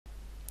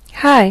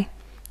Hi!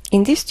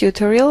 In this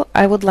tutorial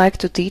I would like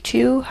to teach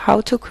you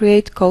how to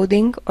create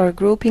coding or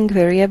grouping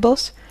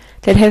variables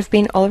that have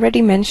been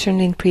already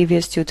mentioned in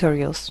previous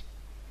tutorials.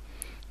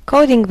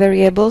 Coding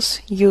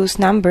variables use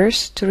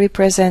numbers to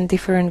represent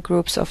different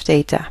groups of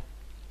data.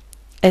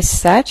 As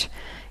such,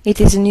 it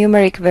is a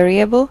numeric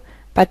variable,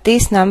 but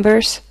these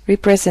numbers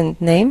represent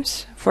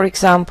names, for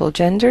example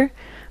gender,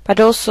 but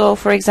also,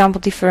 for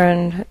example,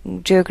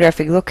 different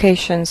geographic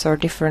locations or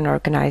different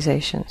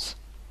organizations.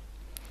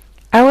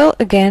 I will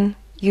again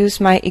use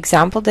my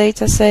example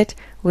dataset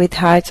with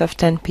height of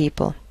 10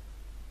 people.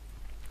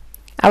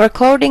 Our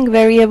coding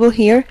variable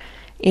here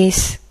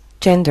is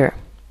gender.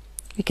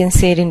 You can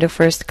see it in the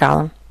first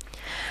column.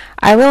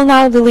 I will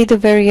now delete the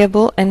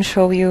variable and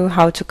show you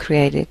how to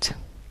create it.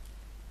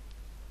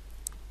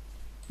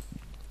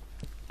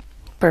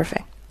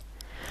 Perfect.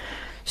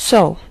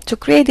 So, to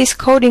create this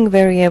coding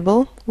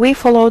variable, we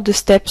follow the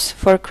steps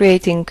for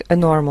creating a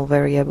normal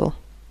variable.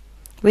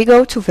 We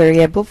go to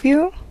Variable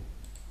View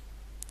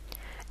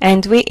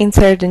and we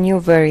insert a new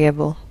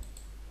variable.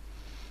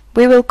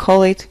 We will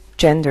call it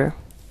gender,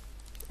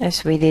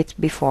 as we did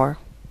before.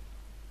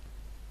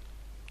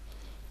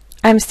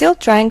 I'm still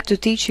trying to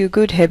teach you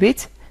good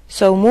habits,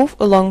 so move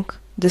along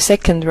the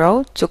second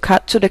row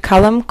to the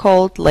column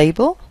called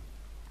Label,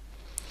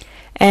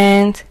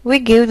 and we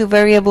give the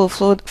variable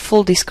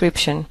full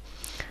description,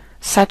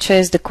 such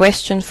as the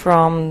question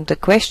from the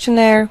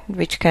questionnaire,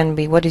 which can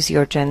be, what is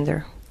your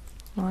gender?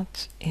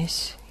 What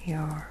is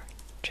your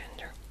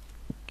gender?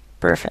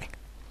 Perfect.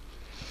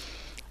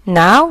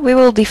 Now we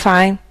will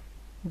define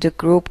the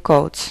group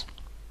codes.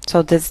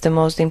 So that's the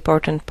most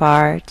important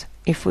part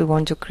if we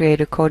want to create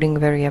a coding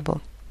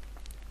variable.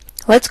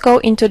 Let's go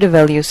into the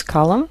values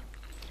column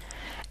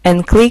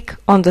and click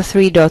on the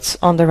three dots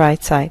on the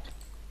right side.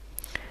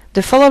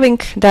 The following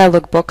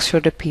dialog box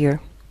should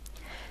appear.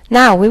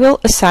 Now we will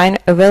assign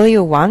a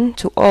value 1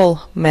 to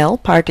all male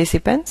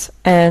participants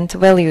and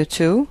value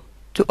 2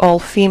 to all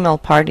female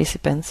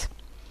participants.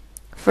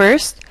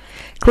 First,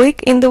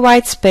 click in the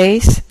white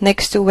space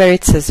next to where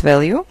it says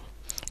value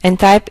and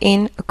type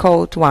in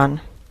code 1.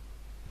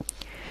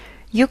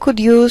 You could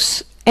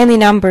use any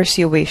numbers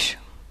you wish.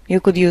 You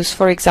could use,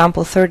 for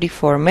example,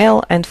 34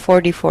 male and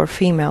 44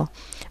 female,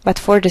 but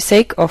for the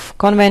sake of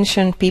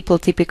convention, people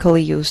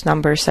typically use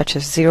numbers such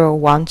as 0,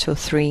 1, 2,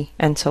 3,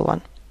 and so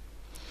on.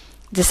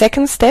 The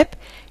second step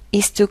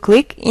is to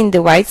click in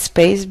the white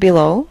space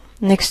below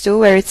next to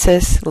where it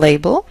says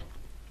label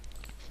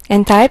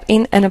and type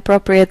in an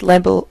appropriate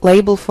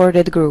label for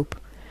that group.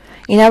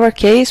 In our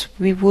case,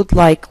 we would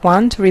like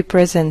 1 to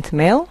represent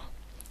male,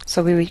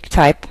 so we will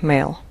type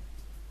male.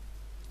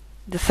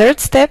 The third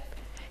step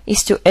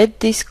is to add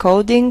this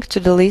coding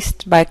to the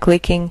list by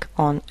clicking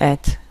on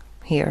Add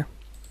here.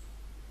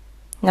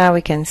 Now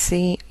we can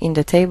see in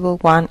the table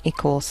 1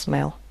 equals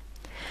male.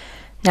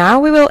 Now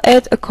we will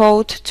add a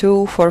code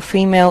 2 for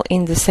female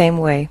in the same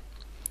way.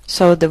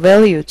 So the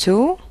value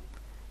 2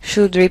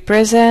 should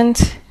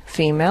represent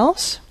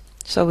females.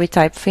 So we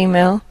type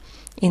female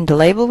in the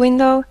label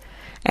window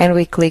and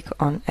we click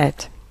on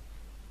Add.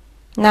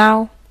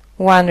 Now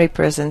 1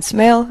 represents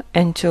male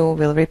and 2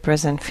 will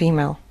represent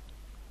female.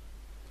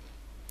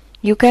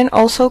 You can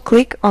also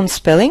click on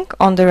spelling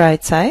on the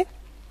right side,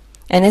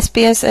 and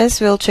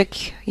SPSS will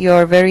check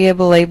your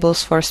variable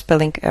labels for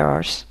spelling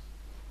errors.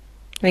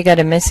 We got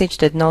a message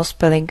that no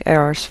spelling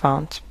errors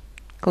found.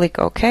 Click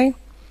OK,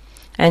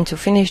 and to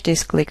finish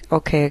this, click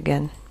OK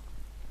again.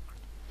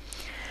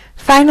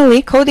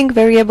 Finally, coding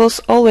variables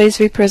always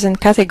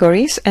represent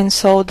categories, and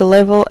so the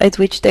level at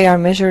which they are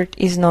measured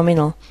is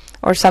nominal,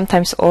 or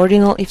sometimes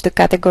ordinal if the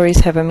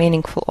categories have a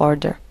meaningful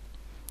order.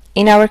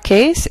 In our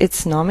case,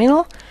 it's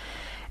nominal,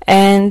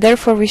 and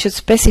therefore we should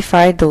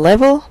specify the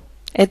level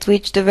at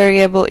which the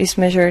variable is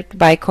measured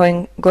by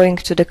going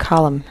to the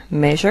column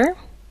Measure.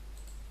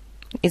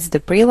 It's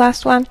the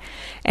pre-last one,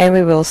 and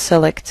we will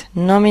select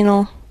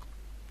Nominal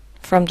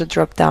from the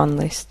drop-down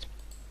list.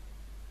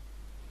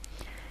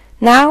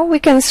 Now we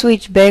can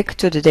switch back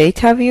to the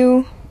data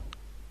view,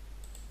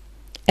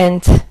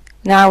 and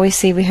now we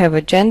see we have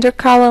a gender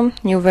column,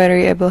 new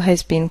variable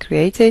has been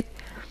created,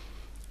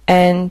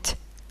 and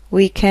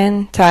we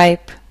can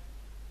type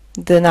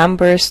the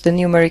numbers, the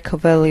numerical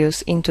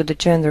values into the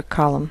gender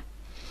column.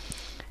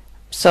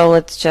 So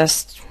let's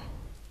just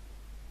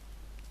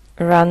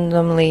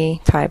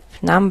randomly type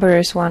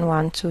numbers 1,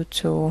 1, 2,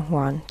 2,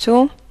 1,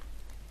 2.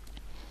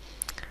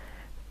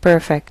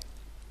 Perfect.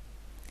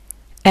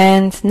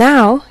 And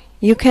now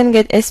you can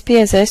get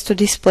SPSS to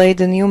display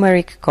the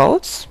numeric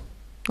codes,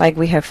 like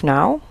we have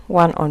now,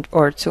 1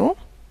 or 2,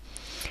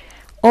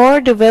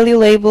 or the value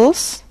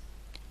labels,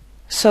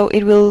 so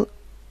it will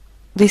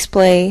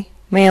display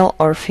male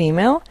or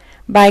female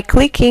by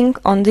clicking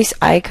on this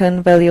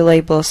icon value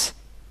labels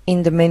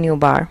in the menu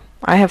bar.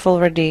 I have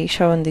already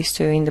shown this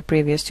to you in the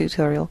previous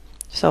tutorial.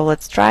 So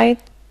let's try it.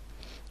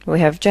 We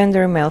have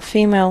gender, male,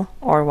 female,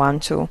 or 1,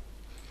 2.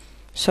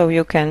 So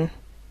you can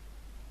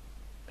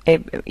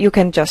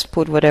just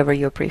put whatever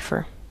you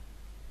prefer.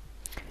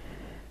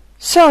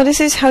 So this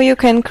is how you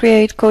can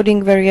create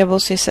coding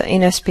variables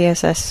in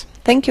SPSS.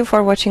 Thank you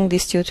for watching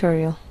this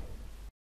tutorial.